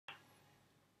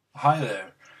Hi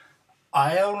there.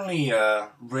 I only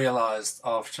realized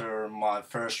after my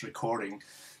first recording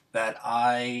that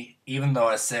even though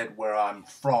I said where I'm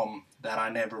from, that I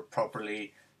never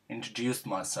properly introduced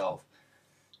myself.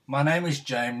 My name is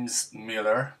James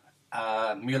Mueller.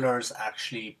 Mueller is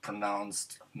actually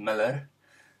pronounced Miller.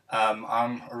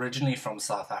 I'm originally from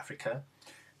South Africa,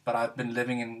 but I've been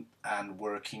living in and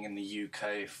working in the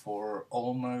UK for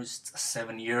almost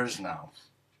 7 years now.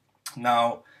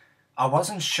 Now, I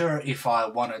wasn't sure if I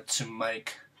wanted to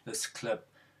make this clip,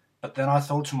 but then I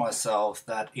thought to myself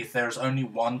that if there's only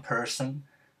one person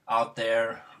out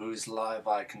there whose life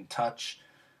I can touch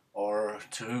or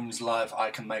to whom's life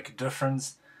I can make a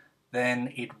difference,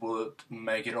 then it would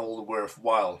make it all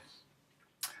worthwhile.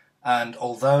 And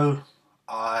although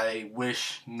I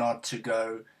wish not to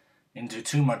go into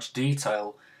too much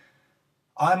detail,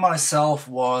 I myself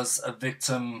was a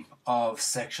victim of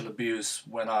sexual abuse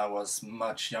when I was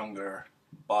much younger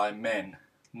by men.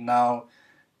 Now,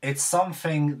 it's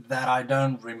something that I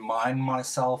don't remind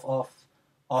myself of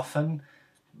often,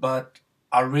 but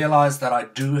I realize that I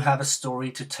do have a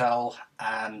story to tell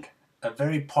and a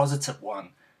very positive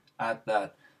one at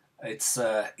that. It's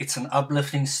an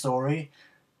uplifting story,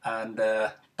 and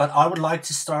but I would like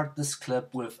to start this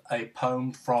clip with a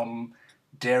poem from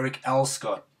Derek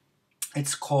Elscott.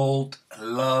 It's called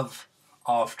Love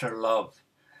After Love.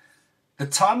 The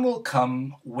time will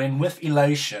come when, with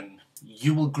elation,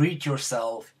 you will greet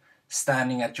yourself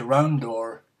standing at your own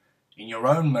door, in your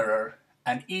own mirror,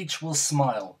 and each will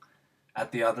smile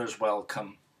at the other's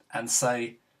welcome and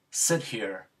say, "Sit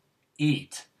here,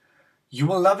 eat." You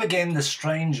will love again the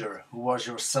stranger who was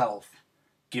yourself.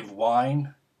 Give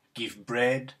wine, give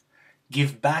bread,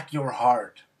 give back your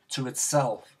heart to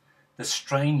itself, the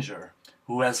stranger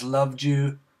who has loved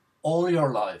you all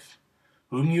your life,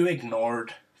 whom you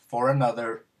ignored for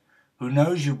another, who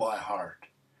knows you by heart.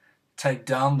 Take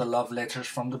down the love letters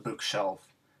from the bookshelf,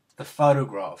 the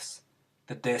photographs,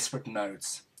 the desperate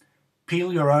notes.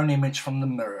 Peel your own image from the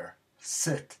mirror.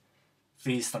 Sit,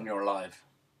 feast on your life.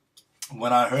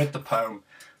 When I heard the poem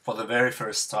for the very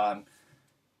first time,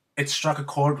 it struck a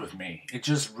chord with me. It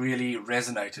just really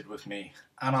resonated with me.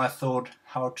 And I thought,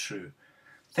 how true.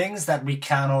 Things that we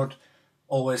cannot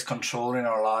always control in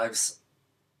our lives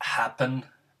happen,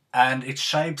 and it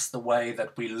shapes the way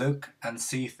that we look and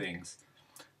see things.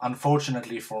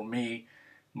 Unfortunately for me,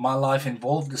 my life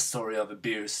involved the story of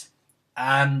abuse,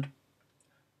 and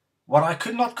what I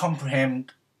could not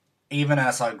comprehend, even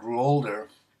as I grew older,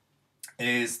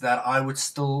 is that I would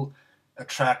still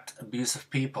attract abusive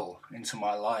people into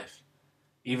my life.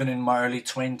 Even in my early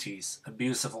 20s,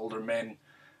 abusive older men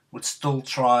would still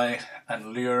try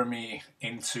and lure me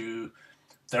into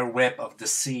their web of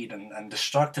deceit and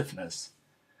destructiveness.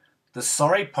 The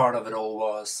sorry part of it all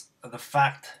was the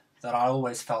fact that I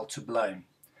always felt to blame,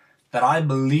 that I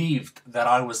believed that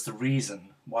I was the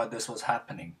reason why this was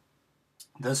happening.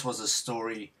 This was a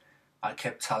story I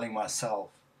kept telling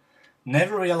myself,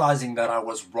 never realizing that I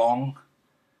was wrong,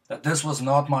 that this was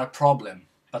not my problem,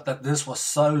 but that this was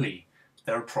solely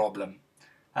their problem,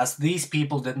 as these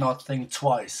people did not think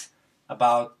twice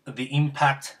about the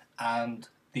impact and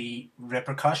the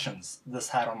repercussions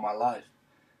this had on my life.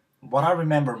 What I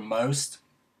remember most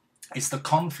is the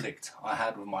conflict I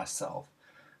had with myself,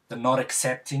 the not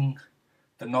accepting,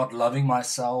 the not loving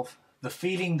myself, the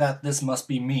feeling that this must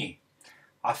be me.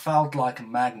 I felt like a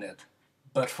magnet,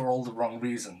 but for all the wrong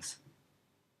reasons.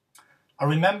 I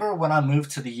remember when I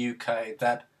moved to the UK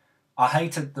that I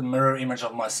hated the mirror image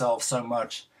of myself so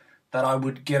much that I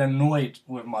would get annoyed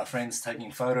with my friends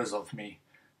taking photos of me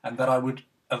and that I would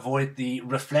avoid the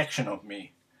reflection of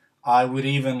me. I would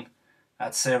even,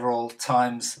 at several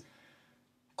times,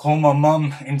 call my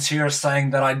mum in tears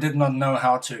saying that I did not know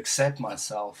how to accept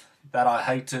myself, that I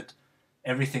hated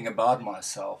everything about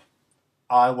myself.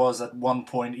 I was at one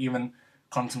point even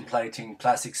contemplating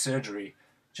plastic surgery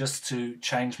just to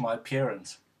change my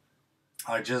appearance.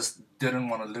 I just didn't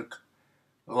want to look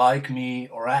like me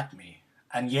or at me.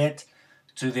 And yet,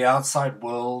 to the outside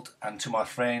world and to my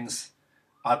friends,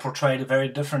 I portrayed a very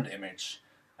different image,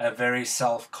 a very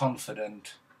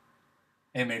self-confident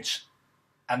image.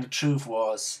 And the truth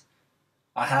was,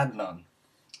 I had none.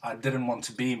 I didn't want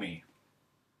to be me.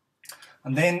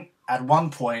 And then at one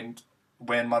point,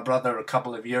 when my brother a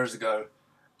couple of years ago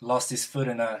lost his foot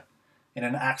in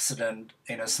an accident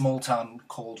in a small town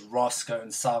called Roscoe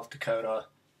in South Dakota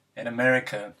in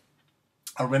America,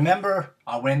 I remember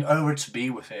I went over to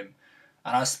be with him,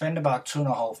 and I spent about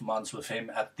 2.5 months with him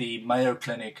at the Mayo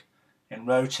Clinic in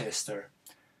Rochester.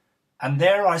 And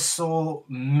there I saw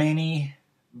many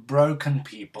broken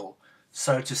people,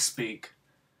 so to speak,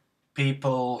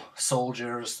 people,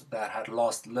 soldiers that had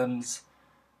lost limbs,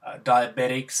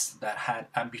 diabetics that had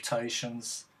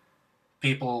amputations,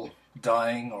 people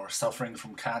dying or suffering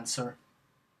from cancer.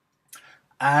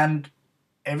 And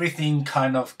everything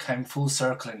kind of came full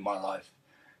circle in my life.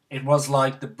 It was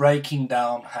like the breaking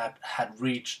down had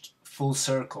reached full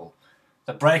circle.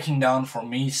 The breaking down for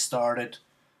me started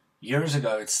years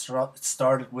ago. It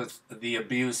started with the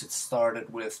abuse. It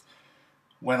started with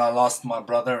when I lost my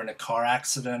brother in a car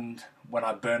accident, when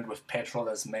I burned with petrol,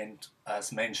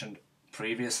 as mentioned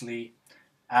previously,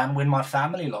 and when my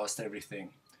family lost everything.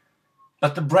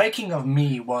 But the breaking of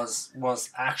me was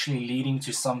actually leading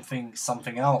to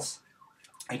something else.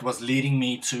 It was leading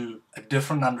me to a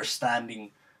different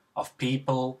understanding of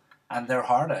people and their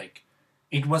heartache.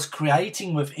 It was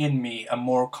creating within me a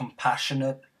more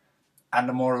compassionate and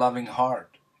a more loving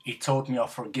heart. It taught me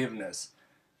of forgiveness.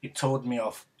 It taught me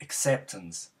of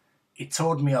acceptance. It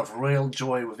taught me of real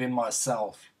joy within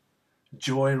myself,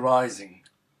 joy rising.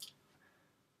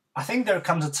 I think there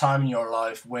comes a time in your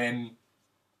life when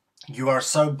you are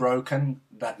so broken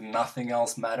that nothing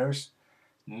else matters,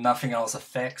 nothing else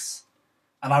affects.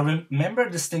 And I remember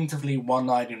distinctively one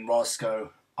night in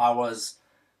Roscoe, I was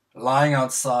lying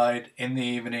outside in the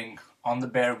evening on the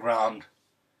bare ground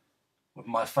with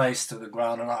my face to the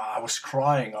ground, and I was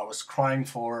crying. I was crying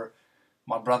for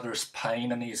my brother's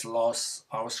pain and his loss.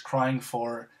 I was crying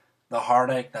for the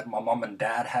heartache that my mom and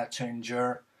dad had to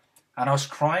endure. And I was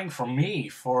crying for me,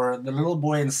 for the little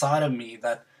boy inside of me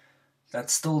that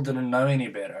still didn't know any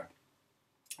better,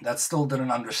 that still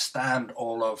didn't understand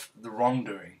all of the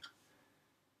wrongdoing.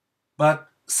 But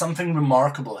something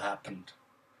remarkable happened.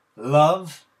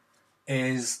 Love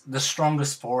is the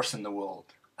strongest force in the world.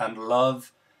 And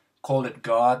love, call it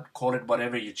God, call it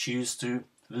whatever you choose to,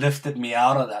 lifted me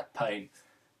out of that pain.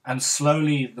 And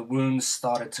slowly the wounds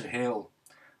started to heal.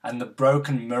 And the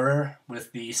broken mirror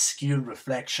with the skewed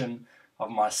reflection of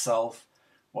myself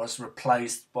was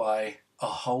replaced by a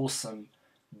wholesome,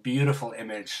 beautiful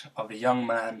image of a young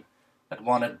man that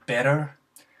wanted better,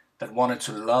 that wanted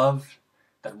to love,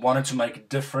 that wanted to make a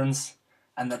difference,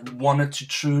 and that wanted to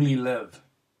truly live.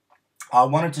 I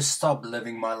wanted to stop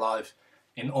living my life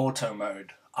in auto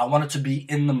mode. I wanted to be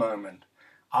in the moment.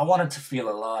 I wanted to feel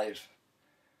alive,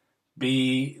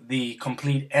 be the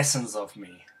complete essence of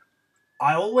me.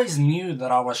 I always knew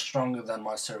that I was stronger than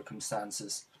my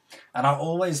circumstances. And I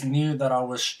always knew that I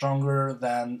was stronger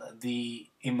than the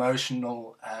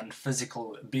emotional and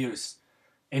physical abuse.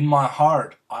 In my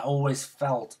heart, I always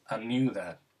felt and knew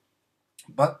that.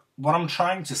 But what I'm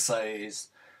trying to say is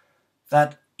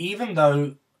that even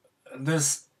though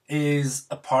this is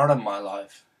a part of my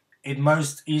life, it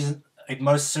most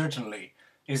certainly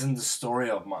isn't the story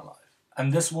of my life.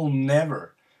 And this will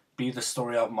never be the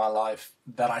story of my life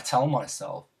that I tell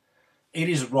myself. It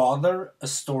is rather a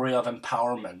story of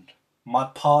empowerment. My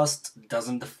past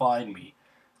doesn't define me.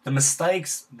 The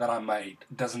mistakes that I made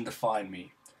doesn't define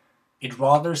me. It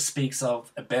rather speaks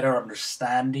of a better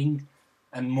understanding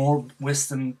and more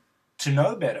wisdom to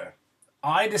know better.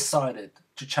 I decided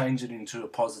to change it into a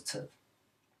positive.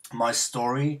 My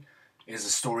story is a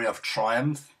story of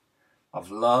triumph,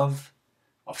 of love,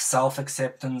 of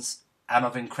self-acceptance, and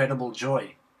of incredible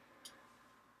joy.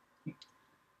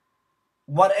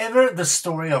 Whatever the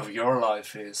story of your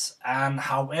life is, and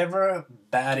however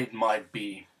bad it might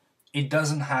be, it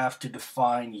doesn't have to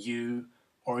define you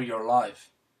or your life.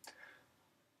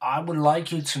 I would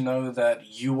like you to know that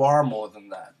you are more than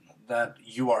that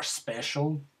you are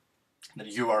special, that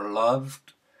you are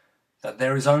loved, that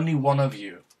there is only one of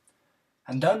you.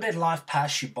 And don't let life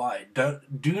pass you by.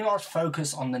 Do not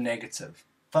focus on the negative.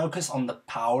 Focus on the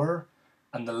power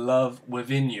and the love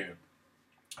within you.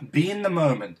 Be in the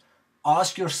moment.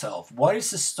 Ask yourself, what is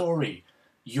the story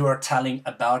you are telling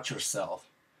about yourself?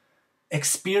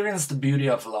 Experience the beauty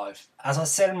of life. As I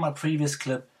said in my previous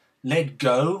clip, let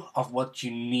go of what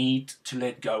you need to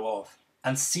let go of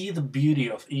and see the beauty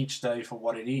of each day for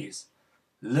what it is.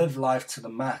 Live life to the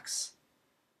max.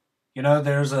 You know,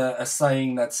 there's a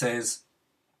saying that says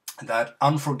that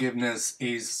unforgiveness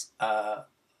is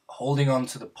holding on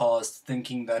to the past,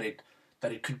 thinking that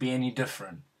it could be any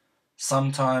different.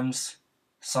 Sometimes,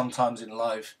 sometimes in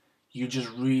life, you just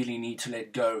really need to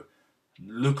let go,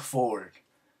 look forward.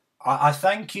 I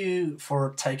thank you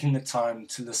for taking the time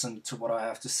to listen to what I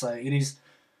have to say. It is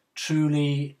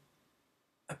truly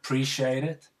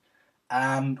appreciated.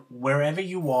 And wherever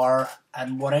you are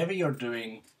and whatever you're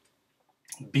doing,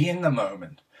 be in the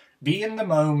moment. Be in the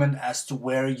moment as to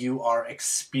where you are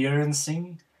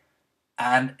experiencing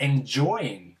and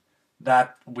enjoying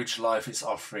that which life is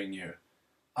offering you.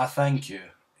 I thank you.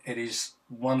 It is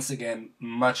once again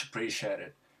much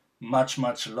appreciated. Much,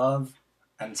 much love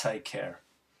and take care.